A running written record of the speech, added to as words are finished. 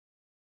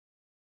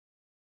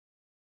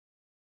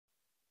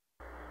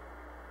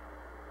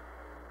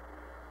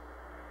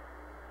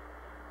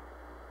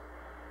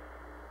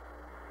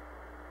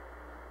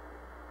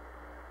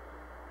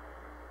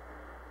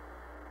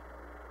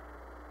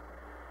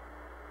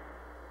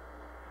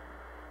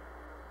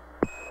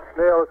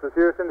Neil, this is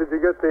Houston. Did you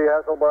get the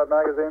Hasselblad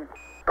magazine?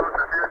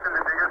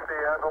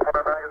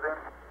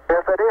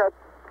 Yes, I did.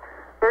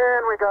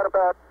 And we got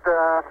about,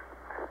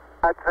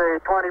 I'd say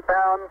 20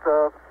 pounds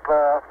of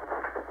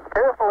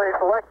carefully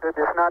selected,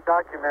 if not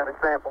documented,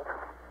 samples.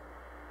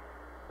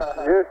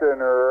 Houston,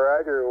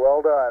 roger.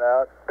 Well done.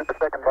 Out. In the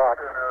second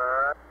box.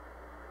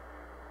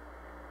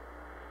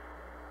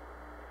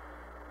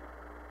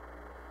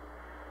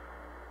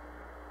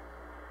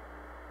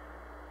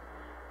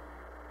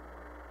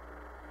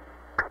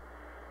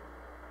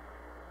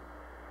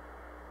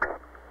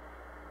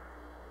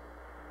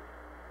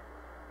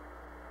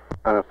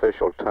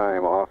 Unofficial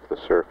time off the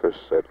surface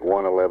at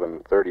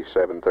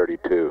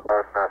 1:11:37:32.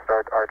 Now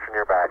start arching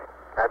your back.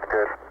 That's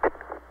good.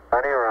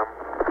 Plenty of room.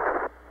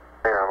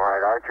 Plenty of room. All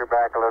right, arch your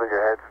back a little,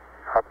 your head's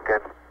up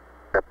again.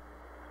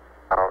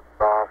 Out,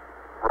 off,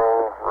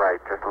 roll right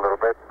just a little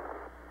bit.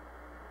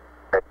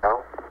 Okay,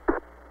 now.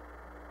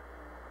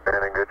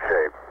 And in good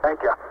shape.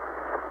 Thank you.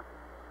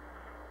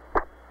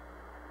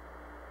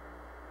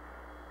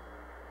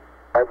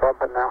 I'm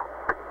bumping now.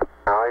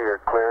 Now you're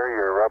clear.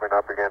 You're rubbing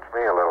up against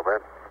me a little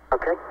bit.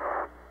 Okay.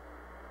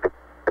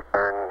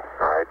 Turn,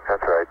 all right,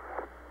 that's right.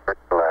 Turn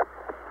to the left.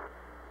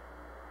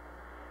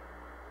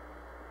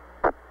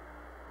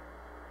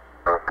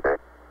 Okay.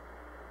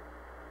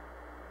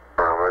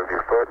 Now move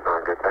your foot and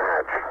I'll get the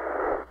hatch.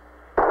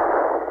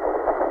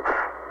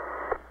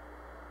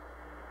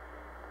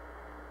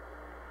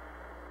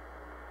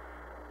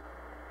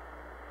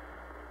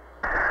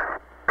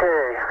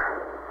 Okay.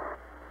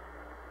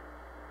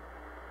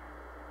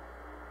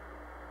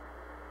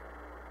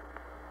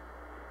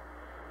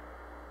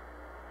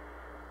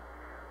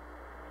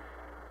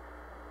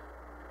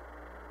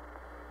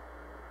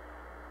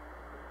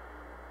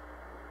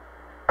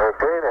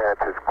 Okay, the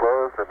hatch is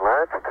closed and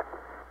latched.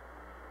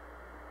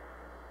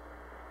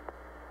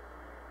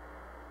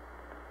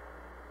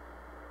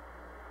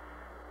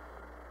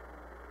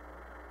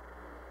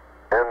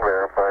 And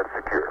verified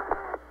secure.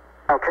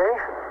 Okay.